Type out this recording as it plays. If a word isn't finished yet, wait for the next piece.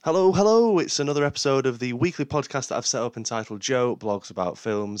Hello, hello. It's another episode of the weekly podcast that I've set up entitled Joe Blogs About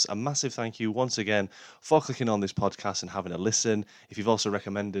Films. A massive thank you once again for clicking on this podcast and having a listen. If you've also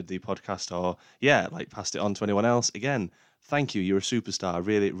recommended the podcast or, passed it on to anyone else, again, thank you. You're a superstar. I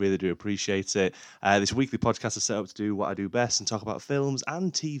really, really do appreciate it. This weekly podcast is set up to do what I do best and talk about films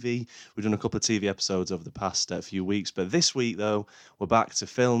and TV. We've done a couple of TV episodes over the past few weeks, but this week, though, we're back to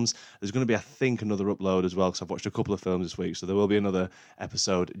films. There's going to be, I think, another upload as well because I've watched a couple of films this week, so there will be another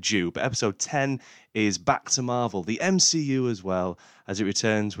episode due. But episode 10 is back to Marvel, the MCU as well, as it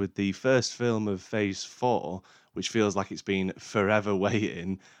returns with the first film of Phase 4, which feels like it's been forever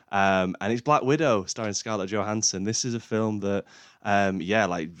waiting. And it's Black Widow, starring Scarlett Johansson. This is a film that,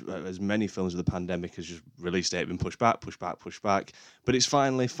 as many films of the pandemic, has just release date been pushed back. But it's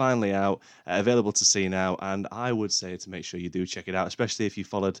finally out, available to see now. And I would say to make sure you do check it out, especially if you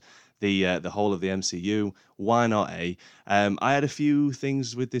followed the whole of the MCU. Why not, eh? I had a few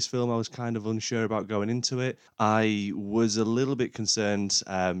things with this film I was kind of unsure about going into it. I was a little bit concerned,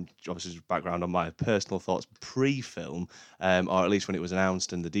 obviously background on my personal thoughts pre-film, or at least when it was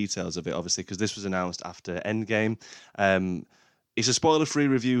announced and the details of it, obviously, because this was announced after Endgame. It's a spoiler-free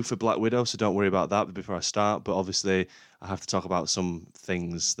review for Black Widow, so don't worry about that before I start. But obviously, I have to talk about some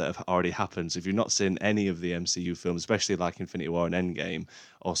things that have already happened. So if you've not seen any of the MCU films, especially like Infinity War and Endgame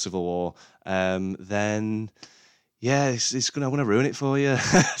or Civil War, then yeah, I'm gonna ruin it for you.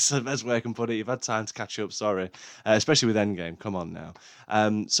 So the best way I can put it. You've had time to catch up. Sorry, especially with Endgame. Come on now.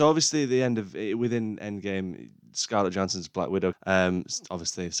 So obviously, within Endgame, Scarlett Johansson's Black Widow,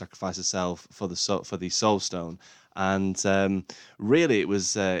 obviously sacrificed herself for the Soul Stone, and really it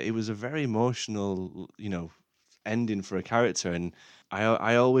was a very emotional, ending for a character. And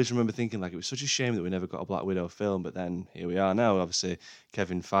I always remember thinking like it was such a shame that we never got a Black Widow film, but then here we are now. Obviously,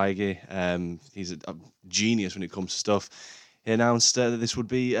 Kevin Feige, he's a genius when it comes to stuff. He announced that this would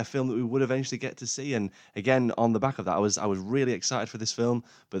be a film that we would eventually get to see, and again on the back of that, I was really excited for this film,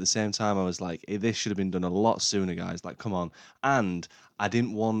 but at the same time, I was like, this should have been done a lot sooner, guys. Like, come on! And I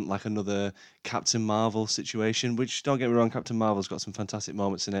didn't want like another Captain Marvel situation, which don't get me wrong, Captain Marvel's got some fantastic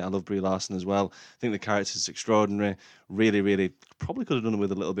moments in it. I love Brie Larson as well. I think the character's extraordinary. Really, really, probably could have done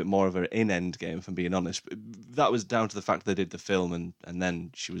with a little bit more of her in Endgame, if I'm being honest. But that was down to the fact they did the film and then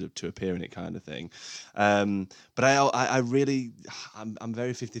she was to appear in it, kind of thing. But I'm very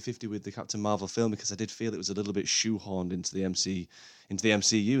 50-50 with the Captain Marvel film because I did feel it was a little bit shoehorned into the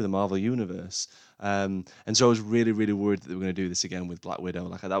MCU, the Marvel universe. And so I was really, really worried that they were going to do this again with Black Widow.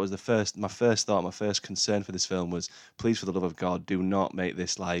 Like that was my first concern for this film was, please, for the love of God, do not make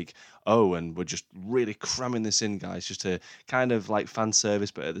this like, and we're just really cramming this in, guys, just to kind of like fan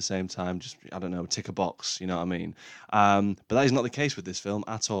service, but at the same time, just, I don't know, tick a box, you know what I mean? But that is not the case with this film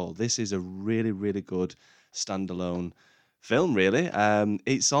at all. This is a really, really good standalone film, really.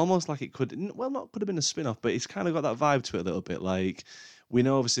 It's almost like it could have been a spin-off, but it's kind of got that vibe to it a little bit. Like, we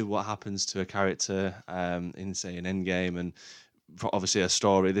know obviously what happens to a character in, say, an Endgame, and obviously a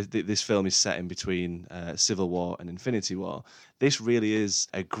story. This film is set in between Civil War and Infinity War. This really is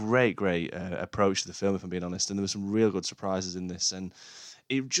a great approach to the film, if I'm being honest, and there were some real good surprises in this, and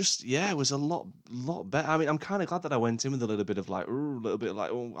it just, it was a lot better. I mean, I'm kind of glad that I went in with a little bit of like,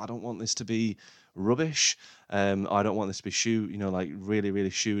 I don't want this to be rubbish. I don't want this to be really, really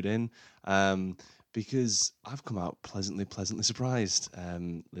shooed in. Because I've come out pleasantly surprised,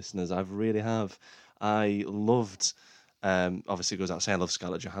 listeners. I really have. I loved, obviously it goes out saying I love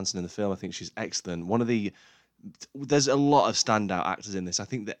Scarlett Johansson in the film. I think she's excellent. There's a lot of standout actors in this. I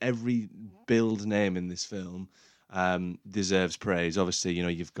think that every billed name in this film deserves praise. Obviously,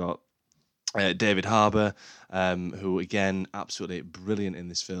 you've got David Harbour, who again absolutely brilliant in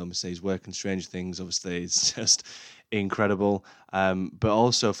this film. So he's working Strange Things. Obviously, it's just incredible. But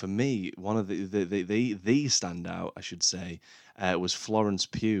also for me, one of the standout, I should say, was Florence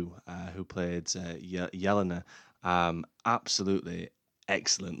Pugh, who played Yelena. Absolutely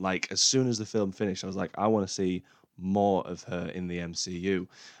excellent. Like, as soon as the film finished, I was like, I want to see more of her in the MCU.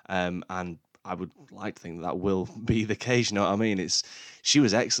 And I would like to think that will be the case. You know what I mean? She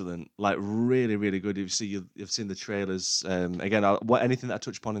was excellent, like really, really good. You've seen the trailers. Again, anything that I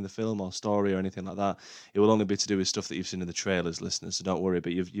touch upon in the film or story or anything like that, it will only be to do with stuff that you've seen in the trailers, listeners. So don't worry.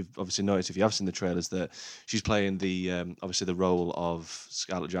 But you've obviously noticed, if you have seen the trailers, that she's playing obviously the role of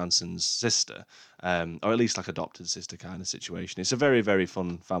Scarlett Johansson's sister, or at least like adopted sister kind of situation. It's a very, very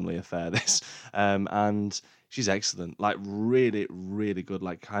fun family affair, this, and she's excellent, like really, really good,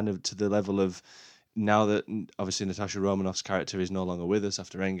 like kind of to the level of, now that obviously Natasha Romanoff's character is no longer with us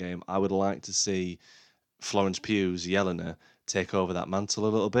after Endgame, I would like to see Florence Pugh's Yelena take over that mantle a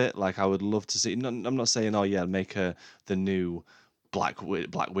little bit. Like, I would love to see, I'm not saying, make her the new Black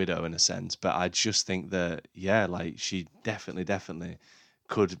Widow in a sense, but I just think that yeah, like she definitely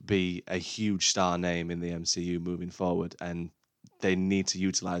could be a huge star name in the MCU moving forward, and they need to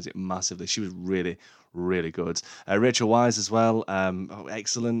utilize it massively. She was really good. Rachel Weisz as well,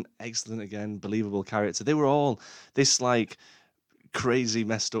 excellent again, believable character. They were all this like crazy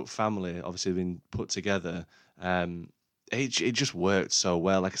messed up family, obviously been put together. Um, it just worked so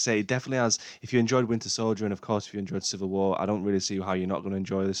well. Like I say, it definitely has. If you enjoyed Winter Soldier, and of course if you enjoyed Civil War, I don't really see how you're not going to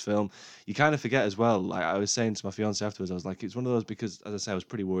enjoy this film. You kind of forget as well. Like I was saying to my fiance afterwards, I was like, it's one of those because, as I say, I was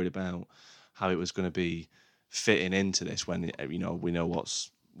pretty worried about how it was going to be fitting into this when we know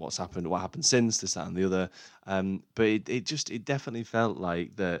what's happened, what happened since this, that, and the other. But it definitely felt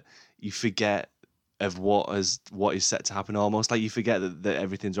like that you forget of what is set to happen almost like you forget that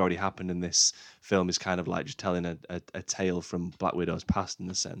everything's already happened and this film is kind of like just telling a tale from Black Widow's past in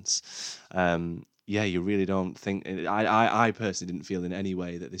a sense. Yeah, you really don't think I personally didn't feel in any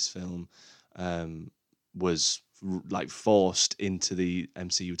way that this film was like forced into the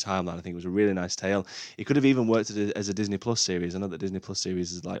MCU timeline. I think it was a really nice tale. It could have even worked as a Disney Plus series. I know that Disney Plus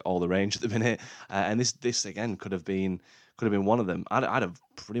series is like all the rage at the minute, and this again could have been one of them. I'd have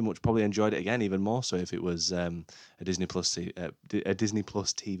pretty much probably enjoyed it again, even more so if it was a Disney Plus a Disney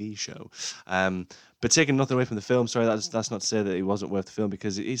Plus TV show. But taking nothing away from the film, sorry, that's not to say that it wasn't worth the film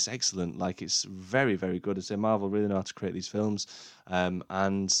because it is excellent. Like it's very good. I say Marvel really know how to create these films,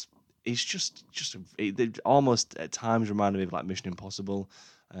 and it's just it almost at times reminded me of like Mission Impossible.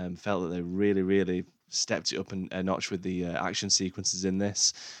 Felt that they really stepped it up a notch with the action sequences in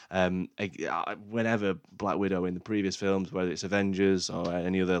this. Whenever Black Widow in the previous films, whether it's Avengers or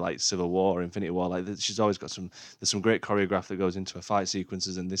any other like Civil War or Infinity War, like she's always got there's some great choreograph that goes into her fight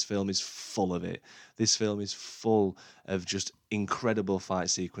sequences, and this film is full of it. This film is full of just incredible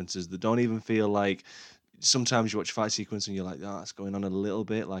fight sequences that don't even feel like. Sometimes you watch a fight sequence and you're like, oh, that's going on a little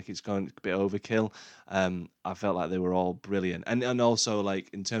bit, like it's going a bit overkill. I felt like they were all brilliant. And also, like,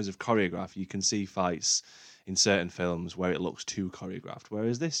 in terms of choreograph, you can see fights in certain films where it looks too choreographed,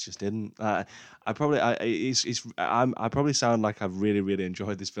 whereas this just didn't. I probably sound like I've really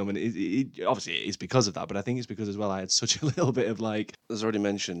enjoyed this film, and obviously it is because of that, but I think it's because as well I had such a little bit of like, as already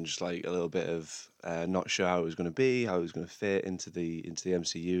mentioned, just like a little bit of not sure how it was going to be, how it was going to fit into the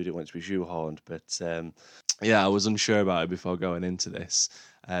MCU. Didn't want to be shoehorned, but yeah, I was unsure about it before going into this.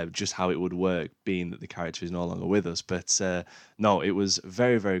 Just how it would work, being that the character is no longer with us. But no, it was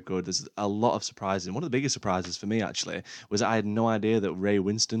very good. There's a lot of surprises. And one of the biggest surprises for me, actually, was I had no idea that Ray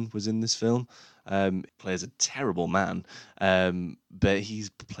Winston was in this film. He plays a terrible man, but he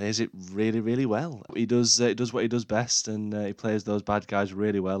plays it really well. He does what he does best, and he plays those bad guys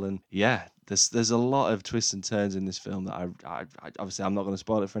really well. And yeah, there's a lot of twists and turns in this film that I obviously I'm not going to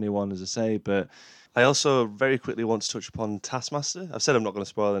spoil it for anyone, as I say, but I also very quickly want to touch upon Taskmaster. I've said I'm not going to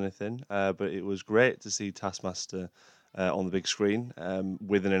spoil anything, but it was great to see Taskmaster on the big screen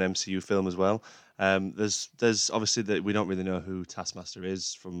within an MCU film as well. There's obviously that we don't really know who Taskmaster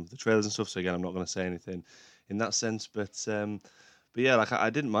is from the trailers and stuff, so again, I'm not going to say anything in that sense, but yeah, like I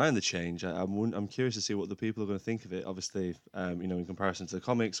didn't mind the change. I'm curious to see what the people are going to think of it. Obviously, in comparison to the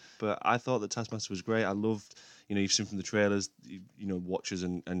comics. But I thought that Taskmaster was great. I loved, you've seen from the trailers, watches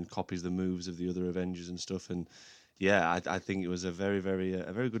and copies the moves of the other Avengers and stuff. And yeah, I think it was a very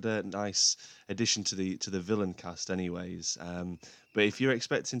good, nice addition to the villain cast. Anyways, but if you're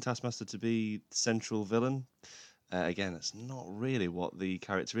expecting Taskmaster to be the central villain. Again, that's not really what the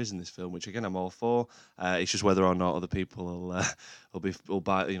character is in this film, which again I'm all for. It's just whether or not other people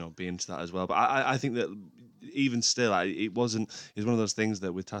will be into that as well. But I think that even still, it was one of those things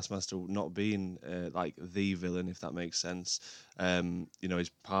that with Taskmaster not being like the villain, if that makes sense,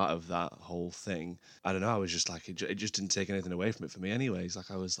 is part of that whole thing. I don't know. I was just like it just didn't take anything away from it for me, anyways.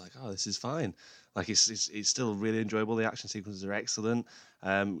 Like I was like, oh, this is fine. Like it's still really enjoyable. The action sequences are excellent.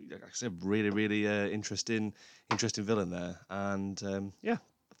 Like I said, really interesting villain there, and yeah.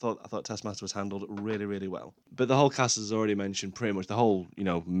 I thought Taskmaster was handled really well. But the whole cast, as already mentioned, pretty much the whole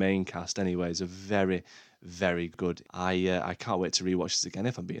main cast, anyways, are very good. I can't wait to rewatch this again.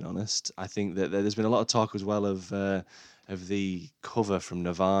 If I'm being honest, I think that there's been a lot of talk as well of the cover from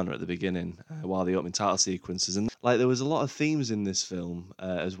Nirvana at the beginning, while the opening title sequences, and like there was a lot of themes in this film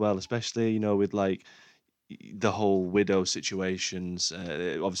as well, especially with like the whole widow situations,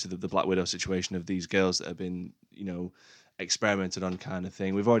 obviously the Black Widow situation of these girls that have been experimented on kind of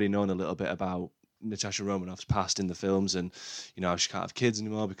thing. We've already known a little bit about Natasha Romanoff's past in the films, and how she can't have kids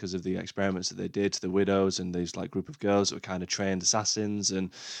anymore because of the experiments that they did to the widows and these like group of girls that were kind of trained assassins, and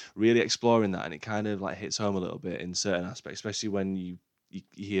really exploring that, and it kind of like hits home a little bit in certain aspects, especially when you you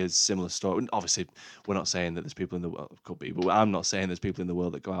hear similar story. And obviously, we're not saying that there's people in the world, could be, but I'm not saying there's people in the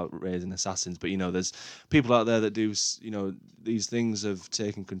world that go out raising assassins. But there's people out there that do these things of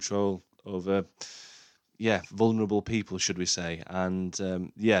taking control over vulnerable people, should we say? And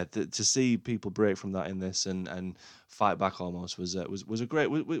to see people break from that in this and fight back almost was a great.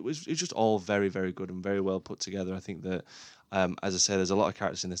 Was just all very, very good and very well put together. I think that, as I say, there's a lot of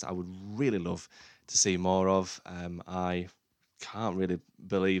characters in this that I would really love to see more of. I can't really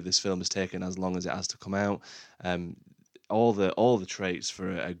believe this film has taken as long as it has to come out. All the traits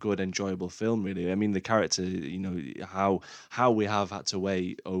for a good, enjoyable film, really. I mean, the character, how we have had to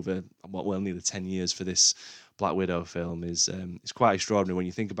wait over nearly 10 years for this Black Widow film is quite extraordinary when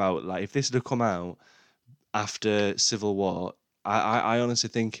you think about, like, if this had come out after Civil War, I honestly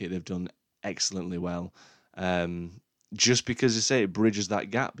think it'd have done excellently well. Just because, you say, it bridges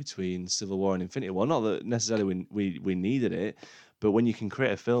that gap between Civil War and Infinity War. Not that necessarily we needed it, but when you can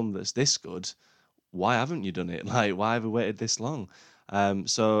create a film that's this good, why haven't you done it? Like, why have we waited this long?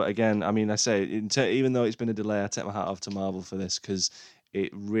 So again, I mean, I say, even though it's been a delay, I take my hat off to Marvel for this, because it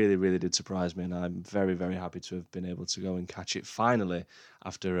really, really did surprise me, and I'm very, very happy to have been able to go and catch it finally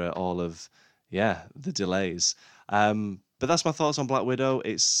after all of the delays. But that's my thoughts on Black Widow.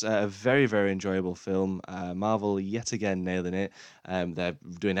 It's a very, very enjoyable film. Marvel yet again nailing it. They're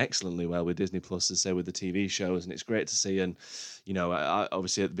doing excellently well with Disney Plus, as say, with the TV shows, and it's great to see. And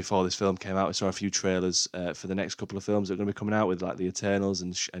obviously before this film came out, I saw a few trailers for the next couple of films that are going to be coming out, with like the Eternals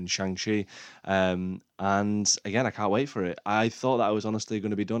and Shang-Chi. And again, I can't wait for it. I thought that I was honestly going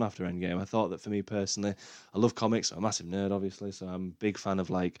to be done after Endgame. I thought that, for me personally, I love comics. I'm a massive nerd, obviously, so I'm a big fan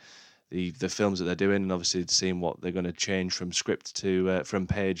of like the films that they're doing, and obviously seeing what they're going to change from script to from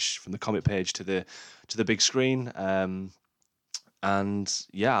the comic page to the big screen. I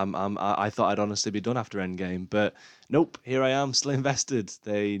thought I'd honestly be done after Endgame, but nope, here I am, still invested.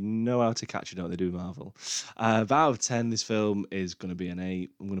 They know how to catch you, don't they, do Marvel? But out of 10, this film is going to be an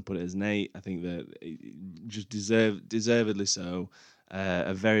 8. I'm going to put it as an 8. I think that it just deservedly so.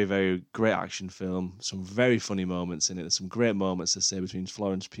 A very, very great action film. Some very funny moments in it. There's some great moments, to say, between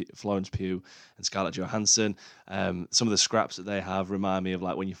Florence Pugh and Scarlett Johansson. Some of the scraps that they have remind me of,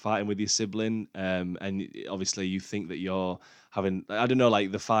 like, when you're fighting with your sibling, and obviously you think that you're having, I don't know,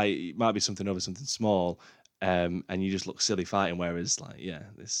 like, the fight, it might be something over something small, and you just look silly fighting. Whereas, like,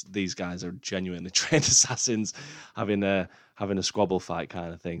 these guys are genuinely trained assassins having a squabble fight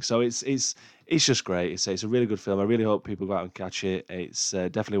kind of thing. So it's just great. It's a really good film. I really hope people go out and catch it. It's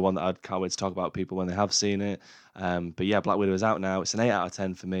definitely one that I can't wait to talk about with people when they have seen it. But yeah, Black Widow is out now. It's an 8 out of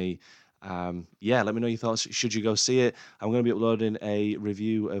 10 for me. Let me know your thoughts. Should you go see it? I'm going to be uploading a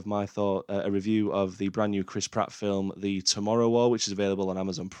review of a review of the brand new Chris Pratt film, The Tomorrow War, which is available on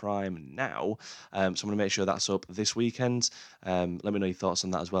Amazon Prime now. So I'm going to make sure that's up this weekend. Let me know your thoughts on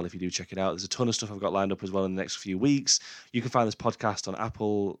that as well if you do check it out. There's a ton of stuff I've got lined up as well in the next few weeks. You can find this podcast on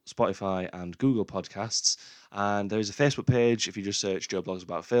Apple, Spotify, and Google Podcasts. And there is a Facebook page if you just search Joe Blogs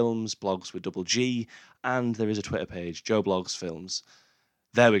About Films, blogs with double G, and there is a Twitter page, Joe Blogs Films.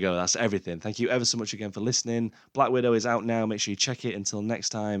 There we go. That's everything. Thank you ever so much again for listening. Black Widow is out now. Make sure you check it. Until next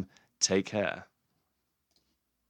time, take care.